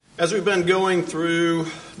As we've been going through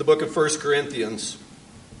the book of 1 Corinthians,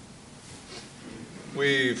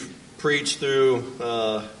 we've preached through,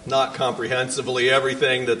 not comprehensively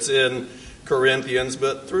everything that's in Corinthians,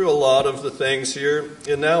 but through a lot of the things here.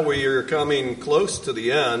 And now we are coming close to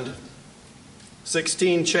the end.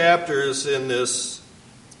 16 chapters in this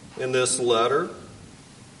letter.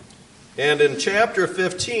 And in chapter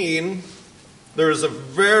 15, there's a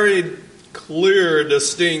very clear,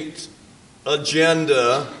 distinct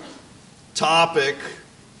agenda topic.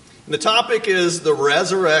 And the topic is the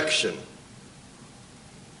resurrection.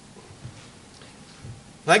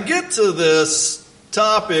 I get to this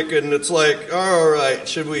topic and it's like, all right,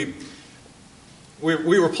 should we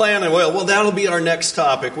were planning, well, that'll be our next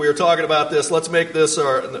topic. We were talking about this. Let's make this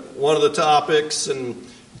one of the topics and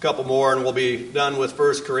a couple more and we'll be done with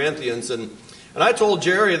 1 Corinthians. And I told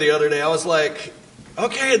Jerry the other day, I was like,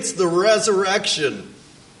 okay, it's the resurrection.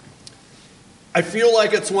 I feel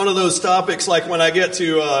like it's one of those topics like when I get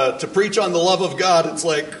to preach on the love of God, it's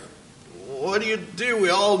like, what do? We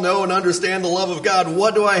all know and understand the love of God.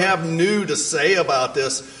 What do I have new to say about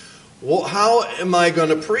this? Well, how am I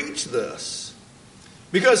going to preach this?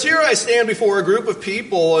 Because here I stand before a group of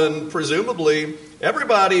people, and presumably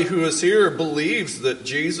everybody who is here believes that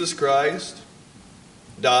Jesus Christ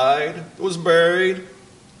died, was buried,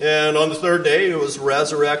 and on the third day he was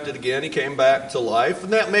resurrected again. He came back to life.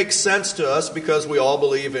 And that makes sense to us because we all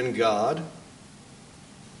believe in God.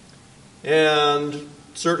 And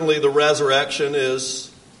certainly the resurrection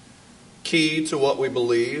is key to what we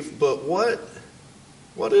believe. But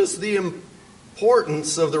what is the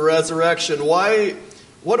importance of the resurrection?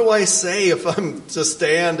 What do I say if I'm to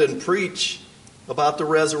stand and preach about the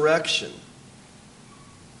resurrection?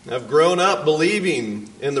 I've grown up believing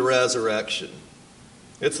in the resurrection.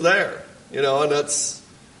 It's there, and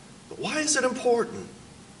why is it important?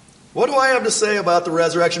 What do I have to say about the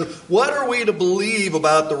resurrection? What are we to believe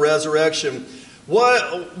about the resurrection?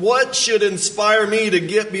 What should inspire me to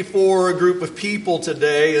get before a group of people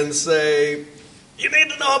today and say, you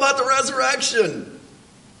need to know about the resurrection?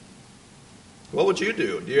 What would you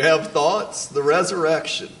do? Do you have thoughts? The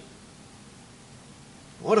resurrection.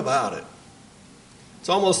 What about it? It's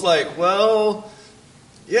almost like, well,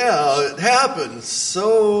 yeah, it happened.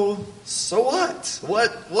 So what?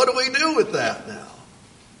 What do we do with that now?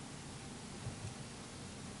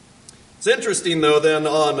 It's interesting, though, then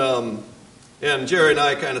and Jerry and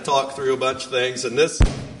I kind of talked through a bunch of things, and this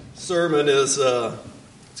sermon is,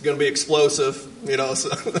 it's going to be explosive, so,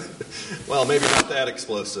 well, maybe not that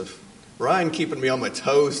explosive. Ryan keeping me on my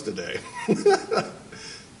toes today. It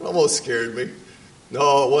almost scared me.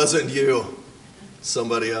 No, it wasn't you.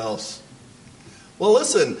 Somebody else. Well,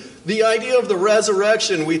 listen, the idea of the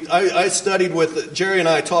resurrection, I studied with, Jerry and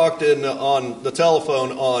I talked on the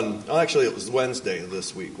telephone actually it was Wednesday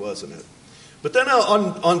this week, wasn't it? But then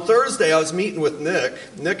on Thursday I was meeting with Nick.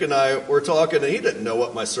 Nick and I were talking, and he didn't know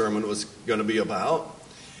what my sermon was going to be about.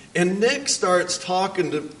 And Nick starts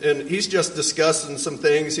talking and he's just discussing some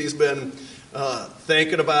things he's been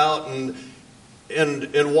thinking about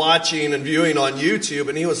and watching and viewing on YouTube.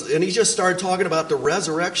 And he just started talking about the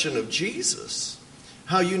resurrection of Jesus,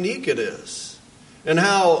 how unique it is, and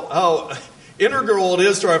how integral it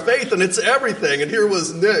is to our faith, and it's everything. And here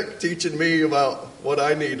was Nick teaching me about what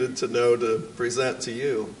I needed to know to present to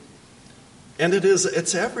you. And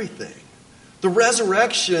it's everything. The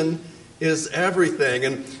resurrection is everything.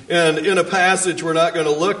 And in a passage we're not going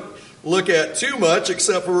to look at too much,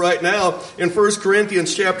 except for right now, in 1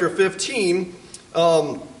 Corinthians chapter 15,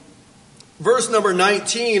 verse number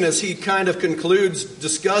 19, as he kind of concludes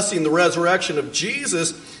discussing the resurrection of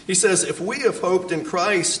Jesus, he says, if we have hoped in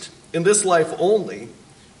Christ in this life only,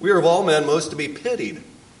 we are of all men most to be pitied.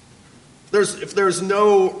 If there's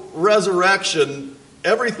no resurrection,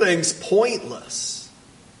 everything's pointless.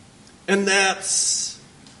 And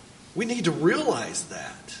we need to realize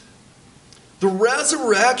that. The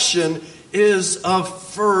resurrection is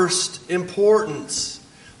of first importance.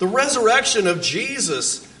 The resurrection of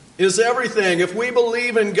Jesus is everything. If we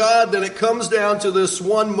believe in God, then it comes down to this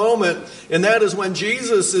one moment, and that is when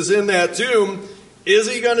Jesus is in that tomb. Is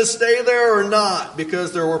he going to stay there or not?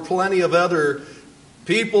 Because there were plenty of other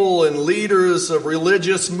people and leaders of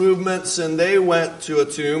religious movements, and they went to a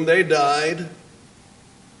tomb. They died.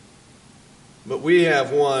 But we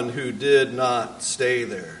have one who did not stay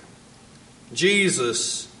there.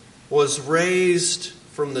 Jesus was raised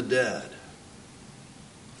from the dead.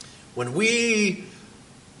 When we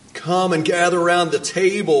come and gather around the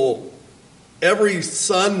table every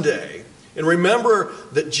Sunday and remember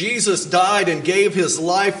that Jesus died and gave his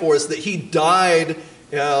life for us, that he died,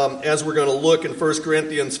 as we're going to look in 1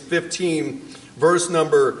 Corinthians 15, verse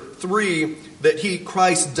number 3, that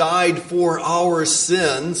Christ died for our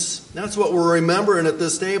sins. That's what we're remembering at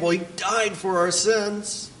this table. He died for our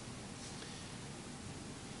sins.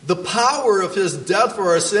 The power of his death for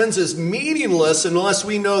our sins is meaningless unless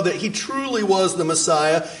we know that he truly was the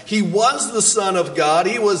Messiah. He was the Son of God.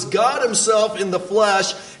 He was God himself in the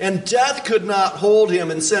flesh, and death could not hold him.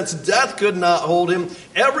 And since death could not hold him,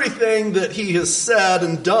 everything that he has said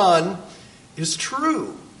and done is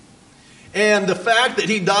true. And the fact that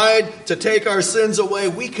he died to take our sins away,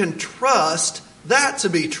 we can trust that to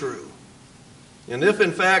be true. And if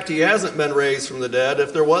in fact he hasn't been raised from the dead,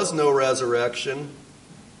 if there was no resurrection,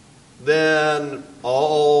 then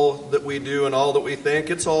all that we do and all that we think,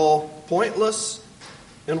 it's all pointless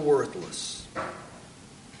and worthless.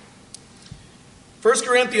 1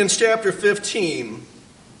 Corinthians chapter 15,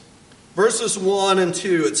 verses 1 and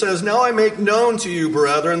 2, it says, "Now I make known to you,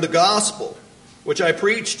 brethren, the gospel, which I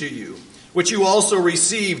preached to you, which you also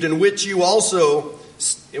received, in which also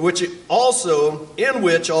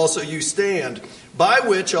you stand, by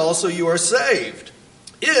which also you are saved,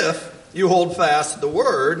 if you hold fast the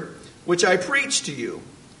word which I preached to you,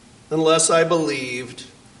 unless I believed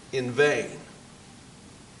in vain."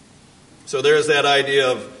 So there's that idea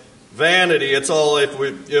of vanity. It's all, if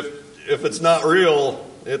it's not real,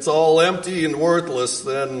 it's all empty and worthless,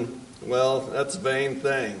 then, well, that's a vain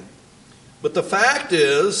thing. But the fact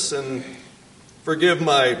is, and forgive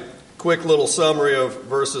my quick little summary of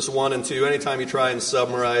verses 1 and 2. Anytime you try and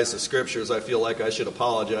summarize the scriptures, I feel like I should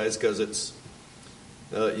apologize because it's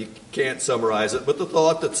you can't summarize it. But the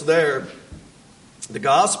thought that's there, the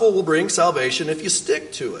gospel will bring salvation if you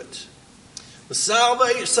stick to it. The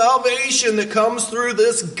salvation that comes through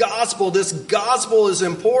this gospel is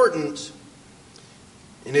important.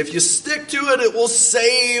 And if you stick to it, it will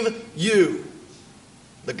save you.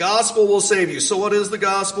 The gospel will save you. So what is the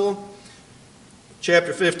gospel?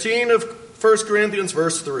 Chapter 15 of 1 Corinthians,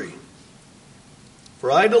 verse 3.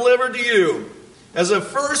 "For I delivered to you as of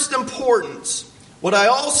first importance what I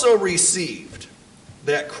also received,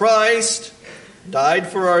 that Christ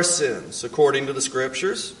died for our sins, according to the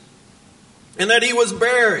Scriptures, and that he was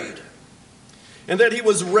buried, and that he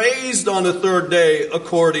was raised on the third day,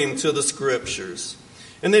 according to the Scriptures,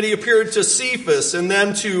 and that he appeared to Cephas, and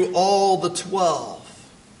then to all the 12.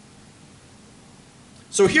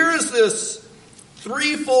 So here is this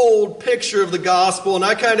threefold picture of the gospel, and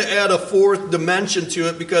I kind of add a fourth dimension to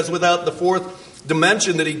it, because without the fourth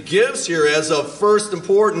dimension that he gives here as of first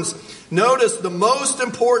importance, notice the most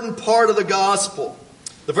important part of the gospel,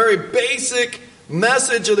 the very basic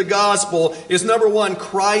message of the gospel is, number one,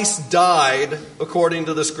 Christ died according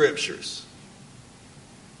to the Scriptures.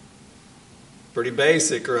 Pretty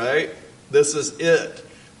basic, right? This is it.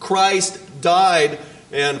 Christ died,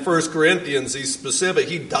 and 1 Corinthians, he's specific.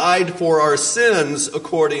 He died for our sins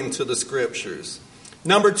according to the Scriptures.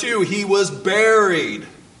 Number two, he was buried.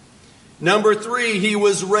 Number three, he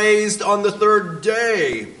was raised on the third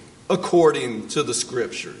day according to the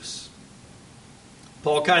Scriptures.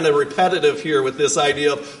 Paul kind of repetitive here with this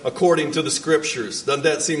idea of according to the Scriptures. Doesn't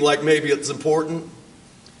that seem like maybe it's important?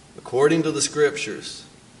 According to the Scriptures.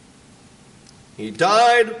 He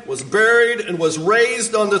died, was buried, and was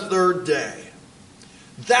raised on the third day.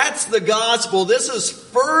 That's the gospel. This is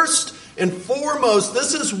first and foremost.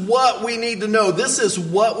 This is what we need to know. This is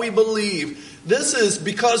what we believe. This is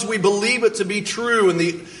because we believe it to be true, and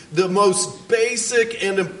the most basic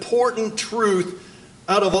and important truth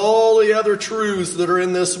out of all the other truths that are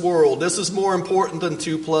in this world. This is more important than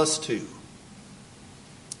 2 + 2.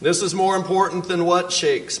 This is more important than what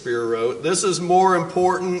Shakespeare wrote. This is more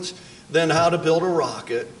important than how to build a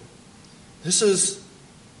rocket. This is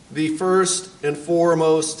the first and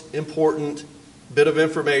foremost important bit of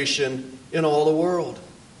information in all the world.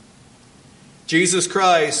 Jesus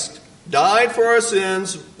Christ died for our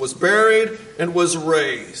sins, was buried, and was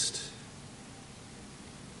raised.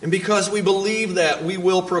 And because we believe that, we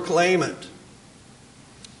will proclaim it.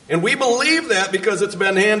 And we believe that because it's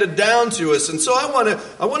been handed down to us. And so I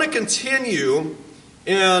want to continue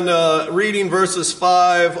in reading verses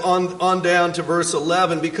 5 on down to verse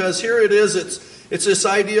 11, because here it is. It's this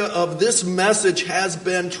idea of this message has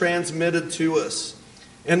been transmitted to us.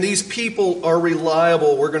 And these people are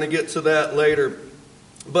reliable. We're going to get to that later.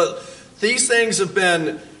 But these things have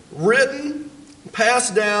been written,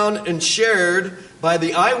 passed down, and shared by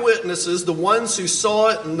the eyewitnesses, the ones who saw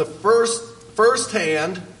it in the first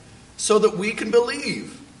hand, so that we can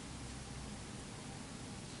believe.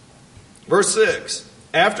 Verse 6.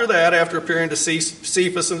 After that, after appearing to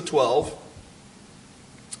Cephas and the 12,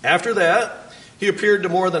 after that, he appeared to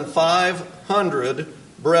more than 500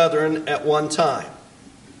 brethren at one time,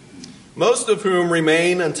 most of whom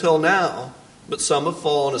remain until now, but some have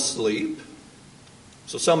fallen asleep.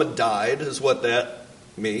 So some had died, is what that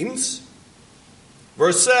means.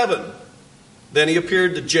 Verse 7, then he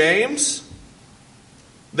appeared to James,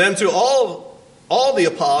 then to all the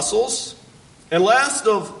apostles, and last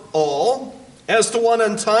of all, as to one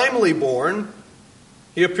untimely born,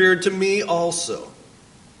 he appeared to me also.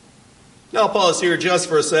 Now I'll pause here just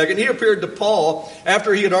for a second. He appeared to Paul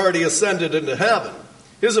after he had already ascended into heaven.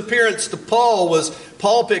 His appearance to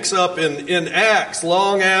Paul picks up in Acts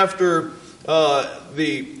long after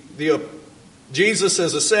Jesus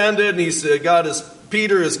has ascended, and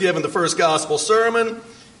Peter has given the first gospel sermon,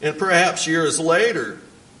 and perhaps years later,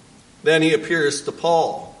 then he appears to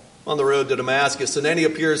Paul on the road to Damascus, and then he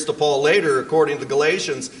appears to Paul later, according to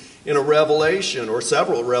Galatians, in a revelation or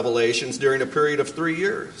several revelations during a period of 3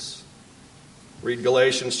 years. Read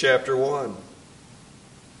Galatians chapter 1.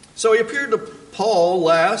 So he appeared to Paul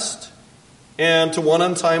last, and to one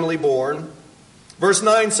untimely born. Verse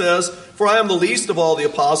 9 says, for I am the least of all the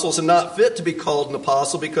apostles, and not fit to be called an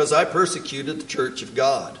apostle, because I persecuted the church of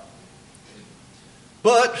God.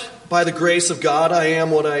 But by the grace of God I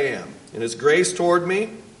am what I am, and his grace toward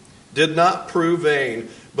me did not prove vain.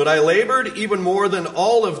 But I labored even more than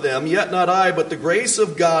all of them, yet not I, but the grace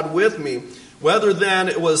of God with me, whether then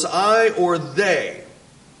it was I or they,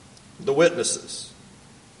 the witnesses.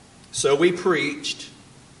 So we preached,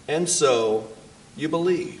 and so you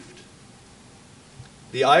believed.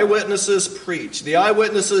 The eyewitnesses preached. The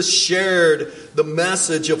eyewitnesses shared the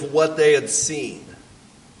message of what they had seen.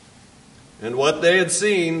 And what they had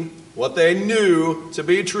seen, what they knew to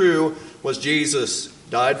be true, was Jesus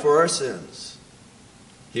died for our sins.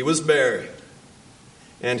 He was buried.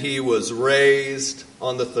 And he was raised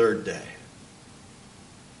on the third day.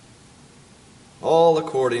 All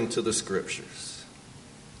according to the Scriptures.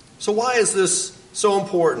 So why is this so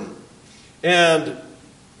important? And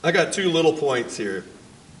I got 2 little points here.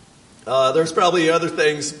 There's probably other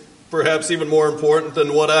things perhaps even more important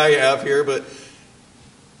than what I have here, but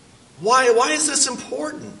why is this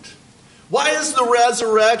important? Why is the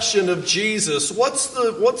resurrection of Jesus, what's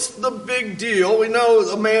the big deal? We know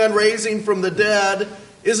a man raising from the dead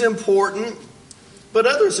is important, but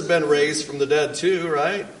others have been raised from the dead too,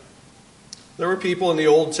 right? There were people in the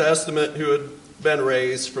Old Testament who had been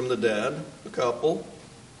raised from the dead, a couple.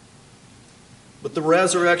 But the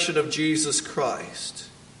resurrection of Jesus Christ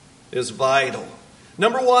is vital.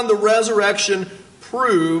 Number 1, the resurrection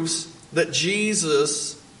proves that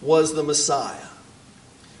Jesus was the Messiah.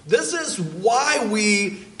 This is why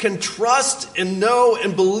we can trust and know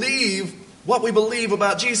and believe what we believe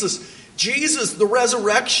about Jesus. Jesus, the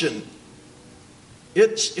resurrection,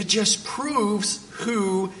 it just proves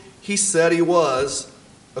who he said he was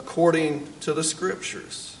according to the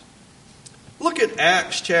Scriptures. Look at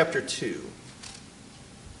Acts chapter 2.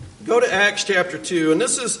 Go to Acts chapter 2, and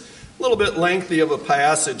this is a little bit lengthy of a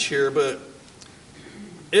passage here, but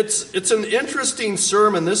it's an interesting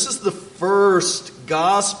sermon. This is the first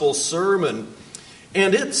gospel sermon,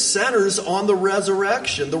 and it centers on the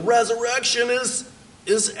resurrection. The resurrection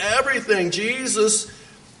is everything. Jesus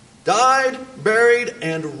died, buried,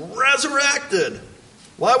 and resurrected.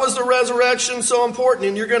 Why was the resurrection so important?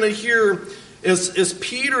 And you're going to hear as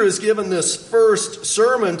Peter is given this first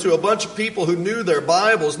sermon to a bunch of people who knew their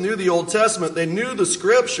Bibles, knew the Old Testament, they knew the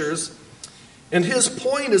Scriptures. And his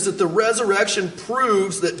point is that the resurrection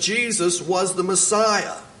proves that Jesus was the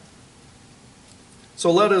Messiah.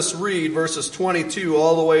 So let us read verses 22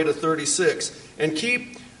 all the way to 36 and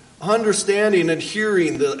keep understanding and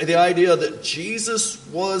hearing the idea that Jesus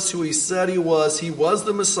was who he said he was. He was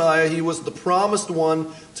the Messiah. He was the promised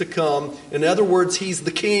one to come. In other words, he's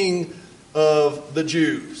the King of the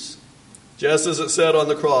Jews. Just as it said on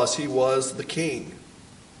the cross, he was the King.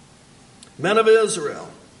 Men of Israel,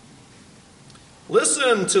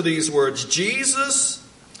 listen to these words. Jesus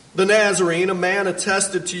the Nazarene, a man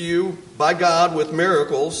attested to you by God with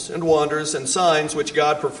miracles and wonders and signs which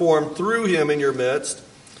God performed through him in your midst,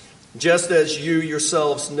 just as you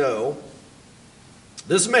yourselves know.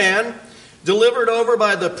 This man, delivered over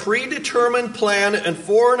by the predetermined plan and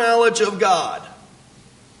foreknowledge of God.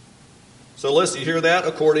 So listen, you hear that?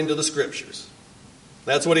 According to the Scriptures.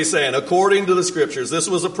 That's what he's saying. According to the Scriptures. This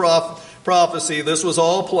was a prophecy. This was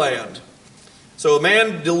all planned. So a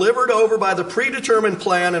man delivered over by the predetermined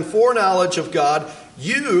plan and foreknowledge of God,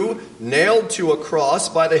 you nailed to a cross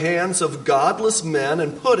by the hands of godless men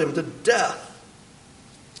and put him to death.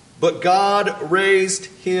 But God raised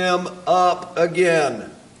him up again,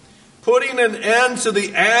 putting an end to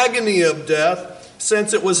the agony of death,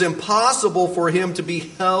 since it was impossible for him to be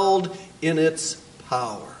held in its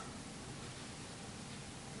power.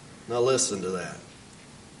 Now listen to that.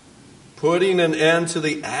 Putting an end to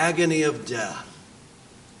the agony of death.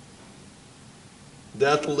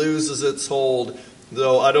 Death loses its hold,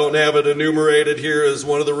 though I don't have it enumerated here as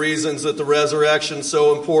one of the reasons that the resurrection is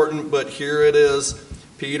so important, but here it is.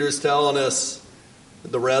 Peter's telling us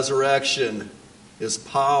that the resurrection is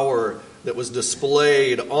power that was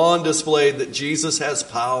on display, that Jesus has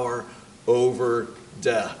power over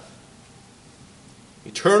death.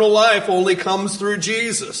 Eternal life only comes through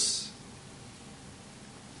Jesus.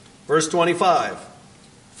 Verse 25.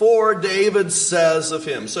 For David says of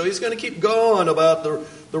him. So he's going to keep going about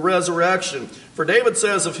the resurrection. For David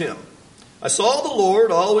says of him, I saw the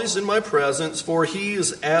Lord always in my presence, for he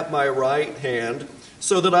is at my right hand,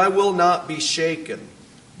 so that I will not be shaken.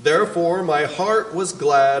 Therefore my heart was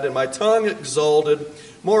glad, and my tongue exulted.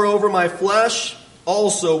 Moreover, my flesh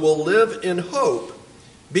also will live in hope,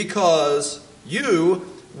 because you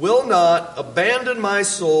will not abandon my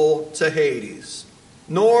soul to Hades,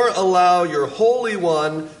 nor allow your Holy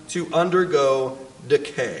One to undergo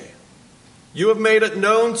decay. You have made it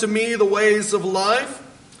known to me the ways of life.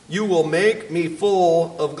 You will make me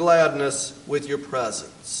full of gladness with your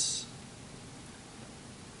presence.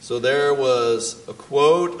 So there was a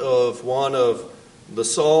quote of one of the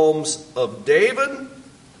Psalms of David,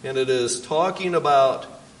 and it is talking about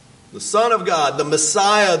the Son of God, the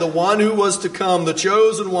Messiah, the one who was to come, the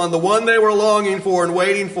chosen one, the one they were longing for and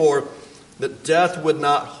waiting for, that death would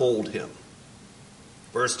not hold him.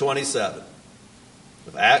 Verse 27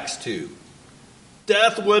 of Acts 2.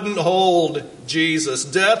 Death wouldn't hold Jesus.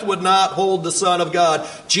 Death would not hold the Son of God.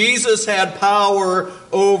 Jesus had power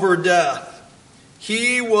over death.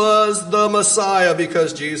 He was the Messiah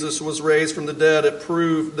because Jesus was raised from the dead. It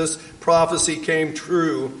proved this prophecy came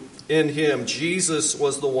true in him. Jesus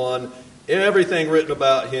was the one. Everything written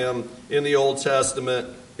about him in the Old Testament,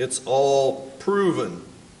 it's all proven.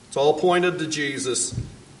 It's all pointed to Jesus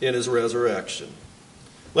in his resurrection.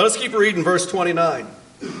 Let us keep reading verse 29.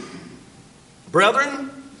 Brethren,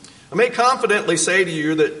 I may confidently say to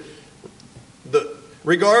you that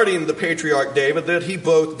regarding the patriarch David, that he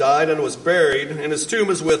both died and was buried, and his tomb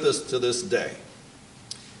is with us to this day.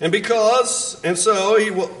 And because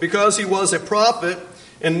he was a prophet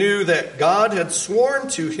and knew that God had sworn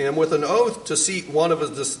to him with an oath to seat one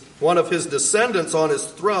of his descendants on his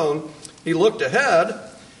throne, he looked ahead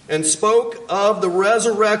and spoke of the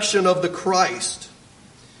resurrection of the Christ,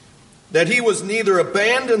 that he was neither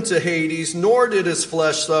abandoned to Hades, nor did his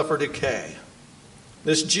flesh suffer decay.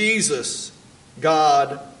 This Jesus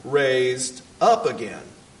God raised up again,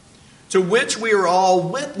 to which we are all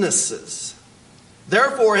witnesses.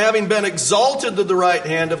 Therefore, having been exalted to the right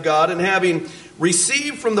hand of God, and having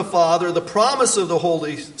received from the Father the promise of the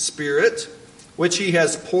Holy Spirit, which he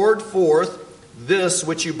has poured forth, this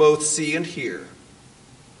which you both see and hear.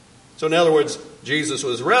 So in other words, Jesus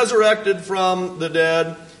was resurrected from the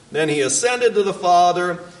dead, then he ascended to the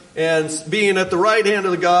Father, and being at the right hand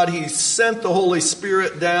of the God, he sent the Holy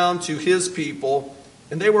Spirit down to his people,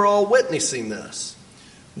 and they were all witnessing this.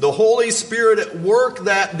 The Holy Spirit at work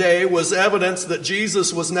that day was evidence that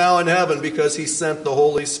Jesus was now in heaven because he sent the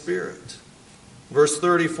Holy Spirit. Verse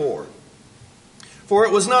 34. For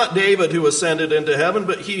it was not David who ascended into heaven,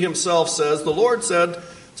 but he himself says, the Lord said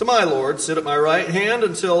to my Lord, sit at my right hand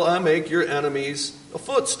until I make your enemies a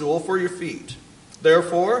footstool for your feet.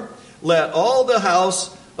 Therefore, let all the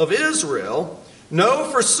house of Israel know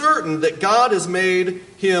for certain that God has made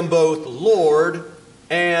him both Lord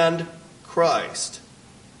and Christ,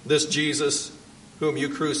 this Jesus whom you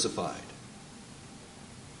crucified.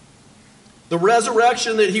 The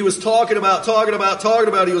resurrection that he was talking about,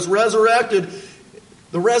 he was resurrected.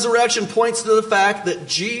 The resurrection points to the fact that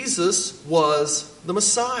Jesus was the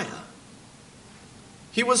Messiah.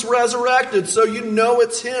 He was resurrected, so you know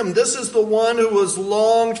it's him. This is the one who was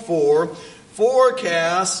longed for,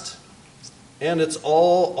 forecast, and it's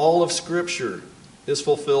all of Scripture is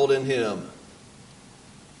fulfilled in him.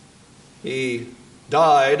 He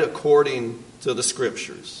died according to the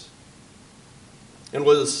Scriptures and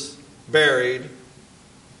was buried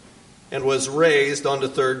and was raised on the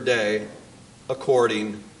third day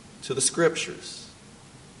according to the Scriptures.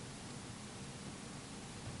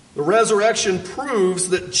 The resurrection proves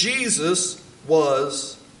that Jesus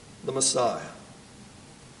was the Messiah.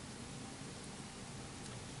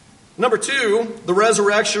 Number two, the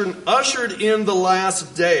resurrection ushered in the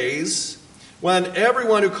last days when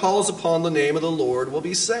everyone who calls upon the name of the Lord will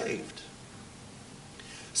be saved.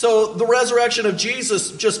 So the resurrection of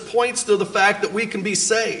Jesus just points to the fact that we can be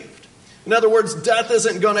saved. In other words, death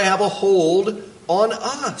isn't going to have a hold on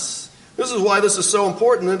us. This is why this is so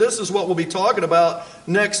important, and this is what we'll be talking about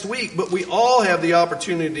next week. But we all have the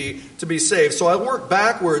opportunity to be saved. So I work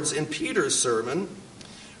backwards in Peter's sermon.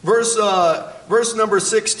 Verse number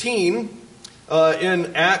 16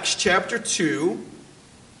 in Acts chapter 2.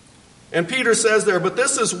 And Peter says there, "But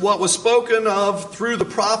this is what was spoken of through the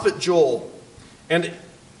prophet Joel. And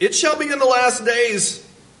it shall be in the last days,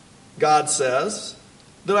 God says,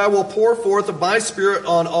 that I will pour forth of my Spirit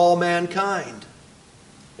on all mankind.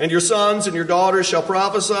 And your sons and your daughters shall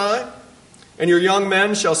prophesy, and your young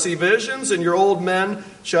men shall see visions, and your old men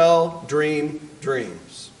shall dream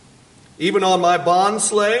dreams. Even on my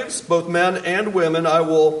bondslaves, both men and women, I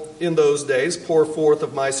will in those days pour forth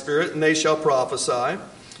of my Spirit, and they shall prophesy.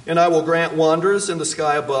 And I will grant wonders in the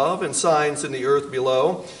sky above, and signs in the earth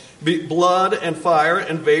below, blood and fire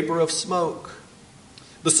and vapor of smoke.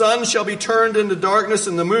 The sun shall be turned into darkness,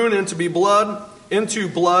 and the moon into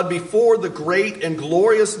blood before the great and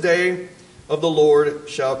glorious day of the Lord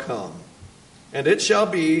shall come. And it shall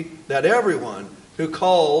be that everyone who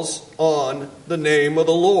calls on the name of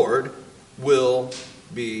the Lord will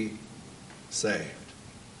be saved."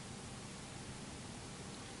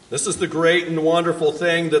 This is the great and wonderful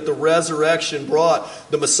thing that the resurrection brought,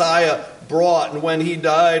 the Messiah brought. And when he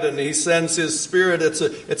died and he sends his Spirit,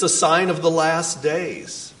 it's a sign of the last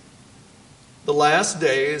days. The last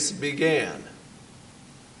days began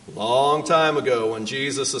a long time ago when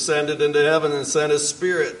Jesus ascended into heaven and sent his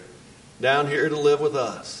Spirit down here to live with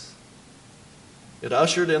us. It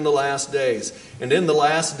ushered in the last days. And in the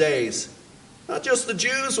last days, not just the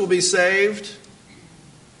Jews will be saved,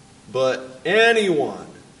 but anyone,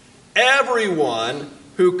 everyone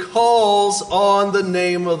who calls on the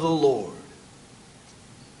name of the Lord.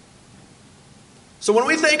 So when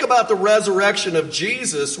we think about the resurrection of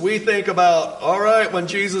Jesus, we think about, all right, when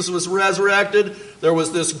Jesus was resurrected, there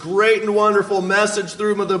was this great and wonderful message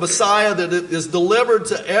through the Messiah that it is delivered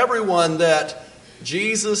to everyone that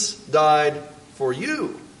Jesus died for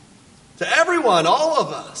you. To everyone, all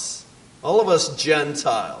of us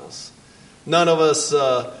Gentiles. None of us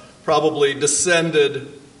probably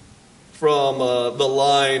descended from the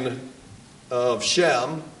line of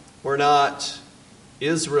Shem. We're not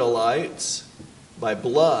Israelites by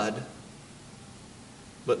blood.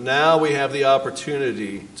 But now we have the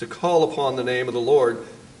opportunity to call upon the name of the Lord.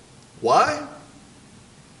 Why?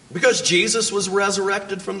 Because Jesus was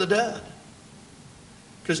resurrected from the dead.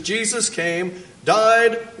 Because Jesus came,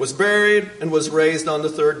 died, was buried, and was raised on the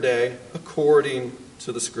third day, according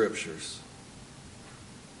to the Scriptures.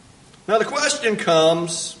 Now the question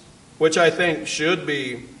comes, which I think should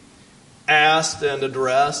be asked and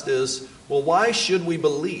addressed, is, well, why should we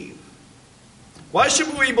believe? Why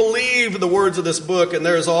should we believe the words of this book? And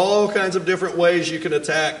there's all kinds of different ways you can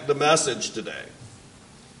attack the message today.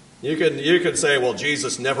 You can say, well,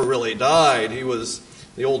 Jesus never really died. He was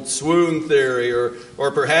the old swoon theory,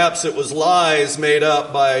 or perhaps it was lies made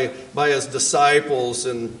up by his disciples,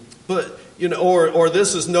 or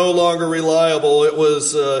this is no longer reliable. It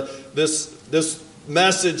was this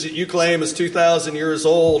message that you claim is 2,000 years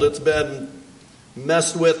old. It's been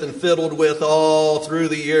messed with and fiddled with all through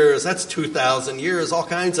the years. That's 2,000 years. All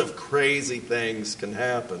kinds of crazy things can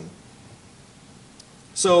happen.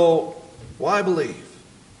 So, why believe?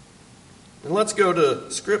 And let's go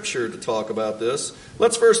to Scripture to talk about this.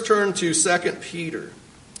 Let's first turn to 2 Peter.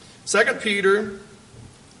 2 Peter,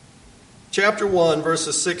 chapter 1,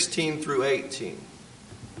 verses 16 through 18.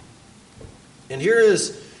 And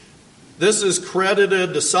this is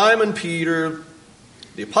credited to Simon Peter,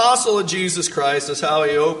 the apostle of Jesus Christ, is how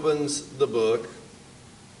he opens the book.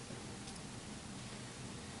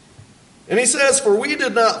 And he says, "For we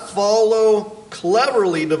did not follow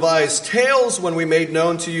cleverly devised tales when we made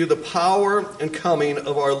known to you the power and coming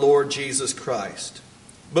of our Lord Jesus Christ.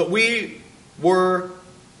 But we were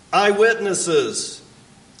eyewitnesses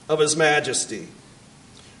of his majesty.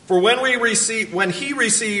 For when he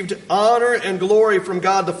received honor and glory from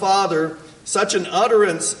God the Father, such an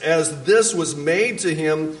utterance as this was made to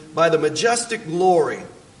him by the majestic glory,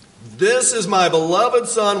 'This is my beloved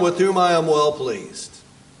Son with whom I am well pleased.'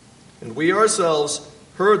 And we ourselves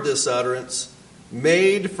heard this utterance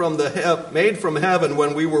made from heaven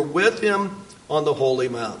when we were with him on the holy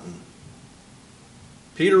mountain."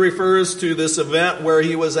 Peter refers to this event where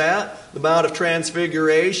he was at, the Mount of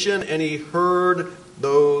Transfiguration, and he heard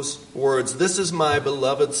those words, "This is my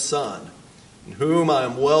beloved Son, in whom I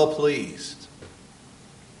am well pleased.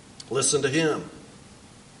 Listen to him.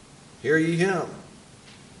 Hear ye him."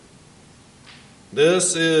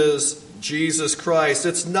 This is Jesus Christ.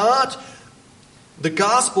 The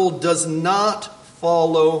gospel does not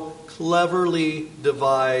follow cleverly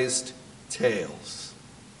devised tales.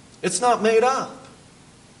 It's not made up.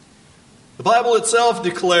 The Bible itself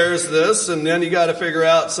declares this, and then you got to figure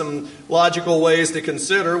out some logical ways to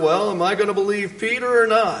consider, well, am I going to believe Peter or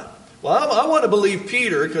not? Well, I want to believe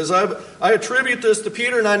Peter because I attribute this to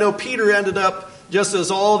Peter, and I know Peter ended up, just as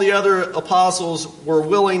all the other apostles were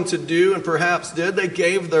willing to do and perhaps did, they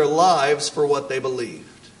gave their lives for what they believed.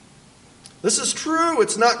 This is true.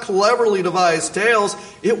 It's not cleverly devised tales.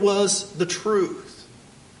 It was the truth.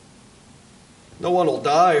 No one will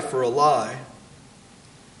die for a lie.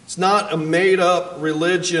 It's not a made-up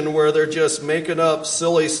religion where they're just making up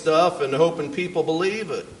silly stuff and hoping people believe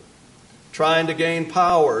it. Trying to gain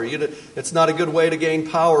power. It's not a good way to gain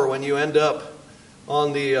power when you end up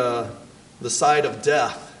on the side of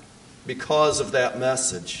death because of that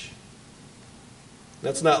message.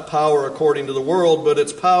 That's not power according to the world, but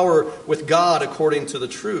it's power with God according to the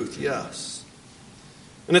truth, yes.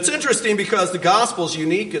 And it's interesting because the gospel is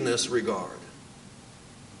unique in this regard.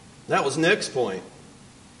 That was Nick's point.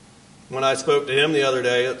 When I spoke to him the other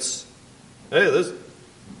day,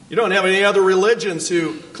 you don't have any other religions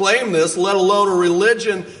who claim this, let alone a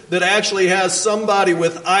religion that actually has somebody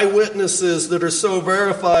with eyewitnesses that are so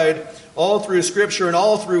verified all through Scripture and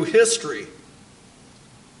all through history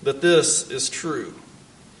that this is true.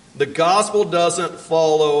 The gospel doesn't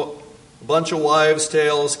follow a bunch of wives'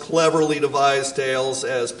 tales, cleverly devised tales,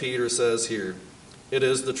 as Peter says here. It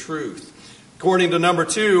is the truth. According to number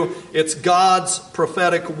 2, it's God's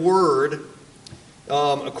prophetic word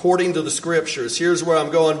according to the Scriptures. Here's where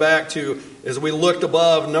I'm going back to as we looked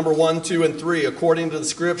above, number 1, 2, and 3. According to the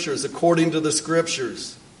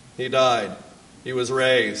Scriptures, He died. He was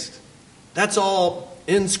raised. That's all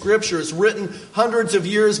in Scriptures, written hundreds of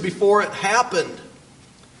years before it happened,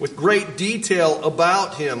 with great detail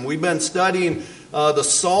about Him. We've been studying the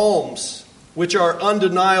Psalms, which are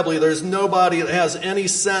undeniably, there's nobody that has any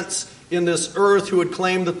sense in this earth who would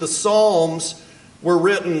claim that the Psalms were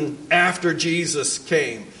written after Jesus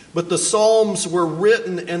came. But the Psalms were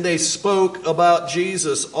written and they spoke about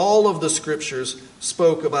Jesus. All of the Scriptures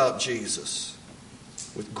spoke about Jesus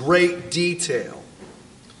with great detail.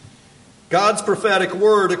 God's prophetic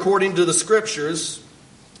word, according to the Scriptures,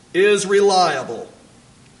 is reliable.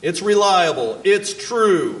 It's reliable. It's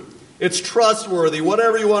true. It's trustworthy.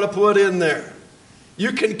 Whatever you want to put in there.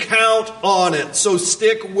 You can count on it. So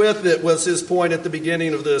stick with it, was his point at the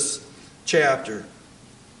beginning of this chapter.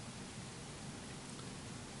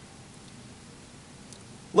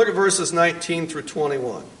 Look at verses 19 through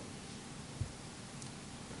 21.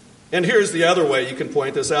 And here's the other way you can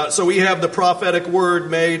point this out. So we have the prophetic word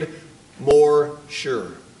made more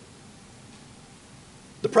sure.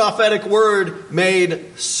 The prophetic word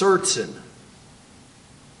made certain.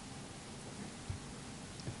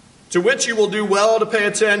 To which you will do well to pay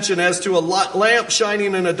attention as to a lamp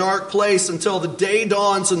shining in a dark place until the day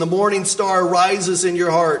dawns and the morning star rises in your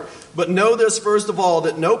heart. But know this first of all,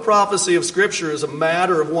 that no prophecy of Scripture is a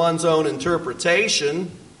matter of one's own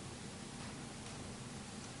interpretation.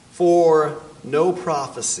 For no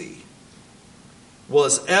prophecy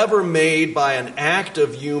was ever made by an act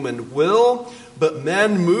of human will, but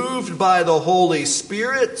men moved by the Holy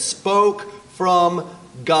Spirit spoke from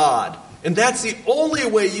God. And that's the only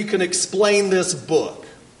way you can explain this book.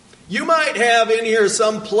 You might have in here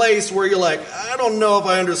some place where you're like, I don't know if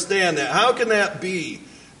I understand that. How can that be?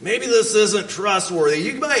 Maybe this isn't trustworthy.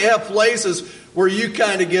 You might have places where you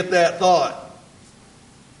kind of get that thought.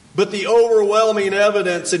 But the overwhelming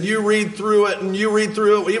evidence, and you read through it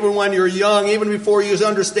even when you're young, even before you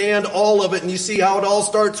understand all of it, and you see how it all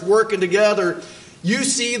starts working together, you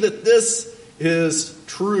see that this is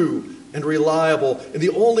true and reliable. And the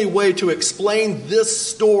only way to explain this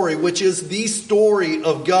story, which is the story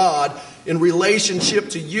of God in relationship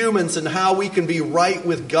to humans and how we can be right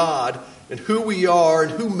with God and who we are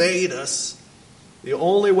and who made us, the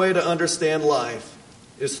only way to understand life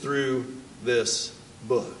is through this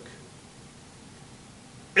book.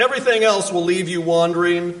 Everything else will leave you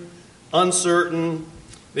wondering, uncertain.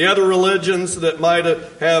 The other religions that might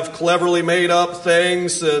have cleverly made up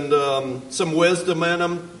things and some wisdom in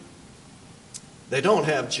them, they don't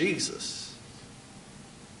have Jesus.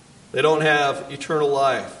 They don't have eternal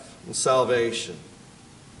life and salvation.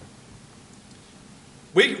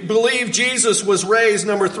 We believe Jesus was raised,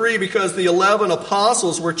 number 3, because the 11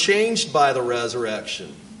 apostles were changed by the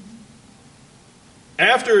resurrection.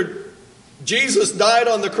 After Jesus died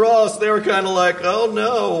on the cross, they were kind of like, oh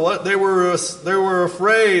no, what? They were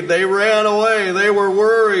afraid. They ran away. They were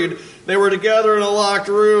worried. They were together in a locked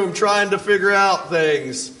room trying to figure out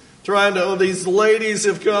things. These ladies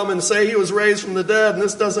have come and say he was raised from the dead, and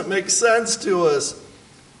this doesn't make sense to us.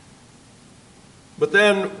 But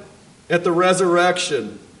then, at the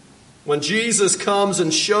resurrection, when Jesus comes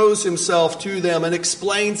and shows himself to them and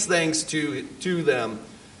explains things to them,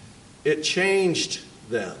 it changed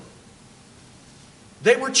them.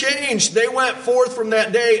 They were changed. They went forth from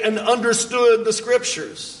that day and understood the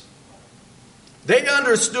Scriptures. They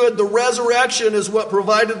understood the resurrection is what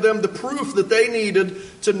provided them the proof that they needed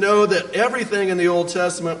to know that everything in the Old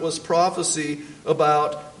Testament was prophecy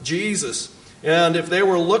about Jesus. And if they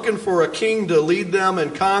were looking for a king to lead them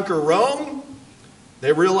and conquer Rome,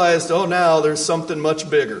 they realized, oh, now there's something much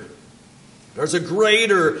bigger. There's a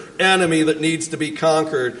greater enemy that needs to be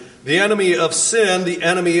conquered. The enemy of sin, the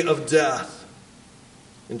enemy of death.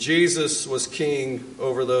 And Jesus was king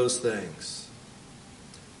over those things.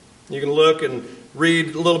 You can look and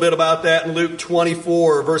read a little bit about that in Luke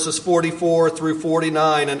 24, verses 44 through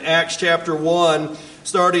 49, and Acts chapter 1,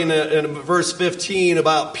 starting in verse 15,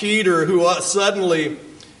 about Peter, who suddenly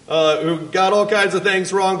who got all kinds of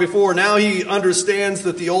things wrong before. Now he understands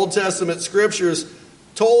that the Old Testament Scriptures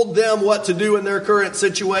told them what to do in their current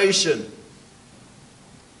situation.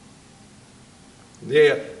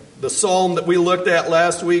 The psalm that we looked at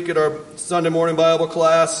last week at our Sunday morning Bible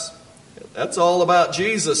class, that's all about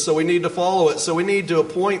Jesus, so we need to follow it. So we need to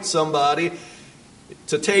appoint somebody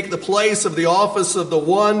to take the place of the office of the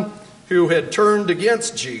one who had turned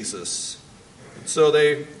against Jesus. So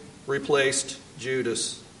they replaced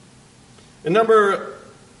Judas. And number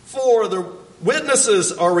 4, the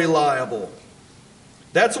witnesses are reliable.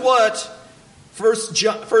 That's what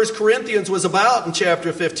First Corinthians was about in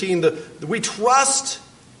chapter 15. We trust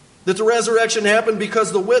that the resurrection happened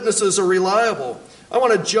because the witnesses are reliable. I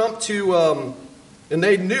want to jump to, and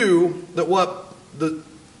they knew that what the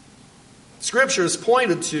Scriptures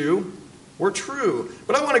pointed to were true.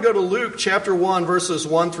 But I want to go to Luke chapter 1, verses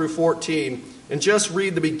 1 through 14, and just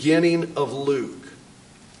read the beginning of Luke.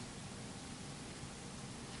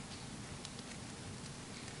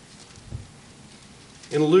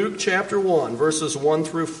 In Luke chapter 1, verses 1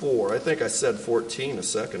 through 4, I think I said 14 a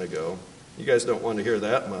second ago. You guys don't want to hear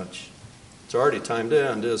that much. It's already time to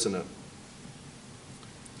end, isn't it?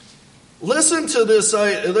 Listen to this.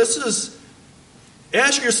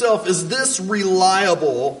 Ask yourself, is this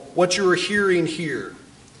reliable, what you're hearing here?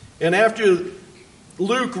 And after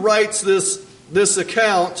Luke writes this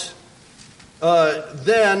account,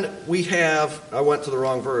 then we have, I went to the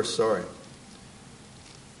wrong verse, sorry.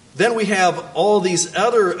 Then we have all these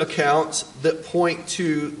other accounts that point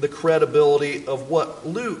to the credibility of what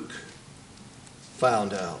Luke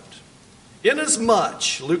found out.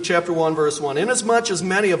 Inasmuch, Luke chapter 1, verse 1, inasmuch as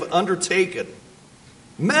many have undertaken,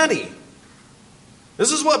 many.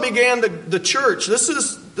 This is what began the church. This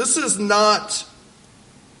is not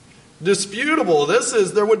disputable.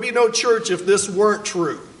 There would be no church if this weren't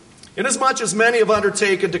true. Inasmuch as many have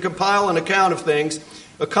undertaken to compile an account of things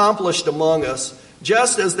accomplished among us,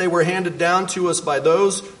 just as they were handed down to us by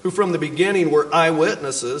those who from the beginning were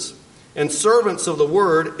eyewitnesses and servants of the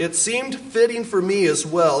word, it seemed fitting for me as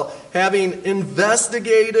well, having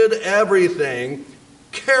investigated everything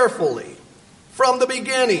carefully from the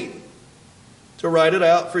beginning, to write it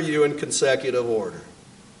out for you in consecutive order.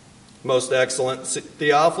 Most excellent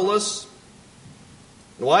Theophilus.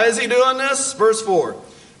 And why is he doing this? Verse 4,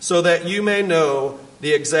 so that you may know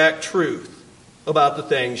the exact truth about the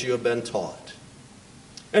things you have been taught.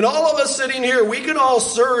 And all of us sitting here, we can all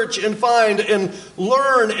search and find and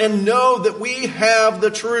learn and know that we have the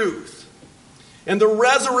truth. And the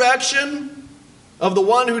resurrection of the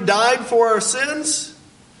one who died for our sins,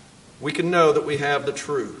 we can know that we have the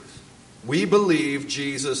truth. We believe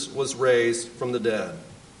Jesus was raised from the dead.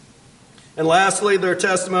 And lastly, their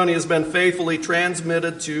testimony has been faithfully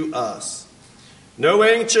transmitted to us. No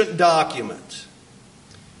ancient document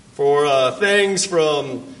for things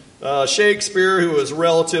from Shakespeare, who was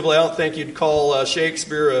relatively, I don't think you'd call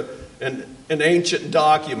Shakespeare an ancient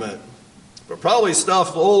document, but probably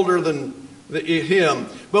stuff older than him.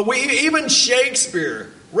 But even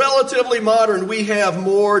Shakespeare, relatively modern, we have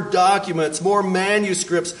more documents, more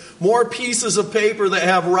manuscripts, more pieces of paper that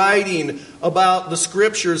have writing about the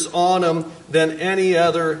Scriptures on them than any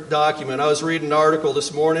other document. I was reading an article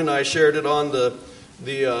this morning. I shared it on the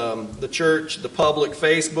church, the public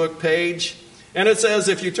Facebook page. And it says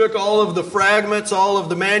if you took all of the fragments, all of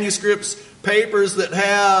the manuscripts, papers that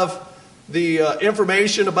have the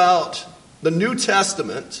information about the New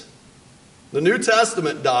Testament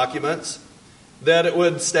documents, that it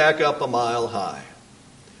would stack up a mile high.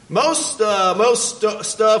 Most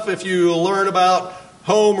stuff, if you learn about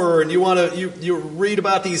Homer and you read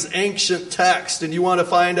about these ancient texts and you want to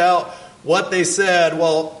find out what they said,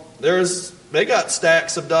 well, they got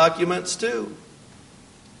stacks of documents too.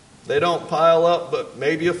 They don't pile up, but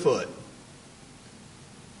maybe a foot.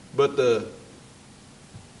 but the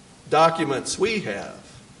documents we have,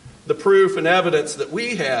 the proof and evidence that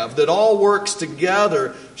we have, that all works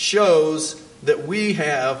together, shows that we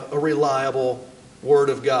have a reliable Word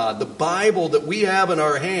of God. The Bible that we have in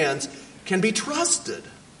our hands can be trusted.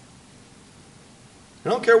 I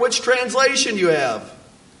don't care which translation you have.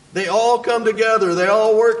 They all come together. They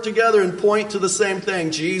all work together and point to the same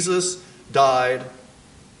thing. Jesus died.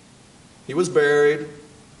 He was buried.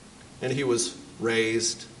 And He was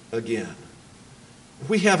raised again.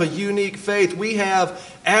 We have a unique faith. We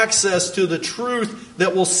have access to the truth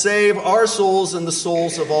that will save our souls and the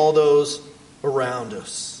souls of all those around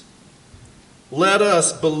us. Let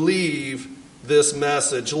us believe this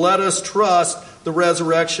message. Let us trust the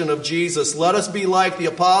resurrection of Jesus. Let us be like the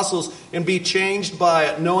apostles and be changed by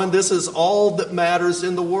it, knowing this is all that matters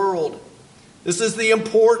in the world. This is the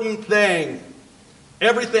important thing.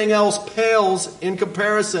 Everything else pales in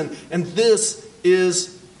comparison, and this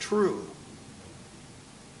is true.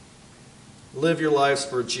 Live your lives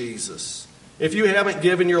for Jesus. If you haven't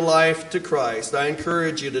given your life to Christ, I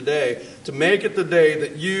encourage you today to make it the day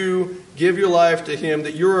that you give your life to Him,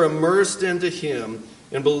 that you're immersed into Him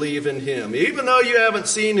and believe in Him. Even though you haven't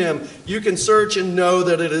seen Him, you can search and know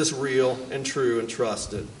that it is real and true and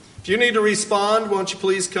trust it. If you need to respond, won't you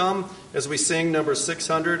please come as we sing number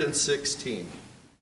 616.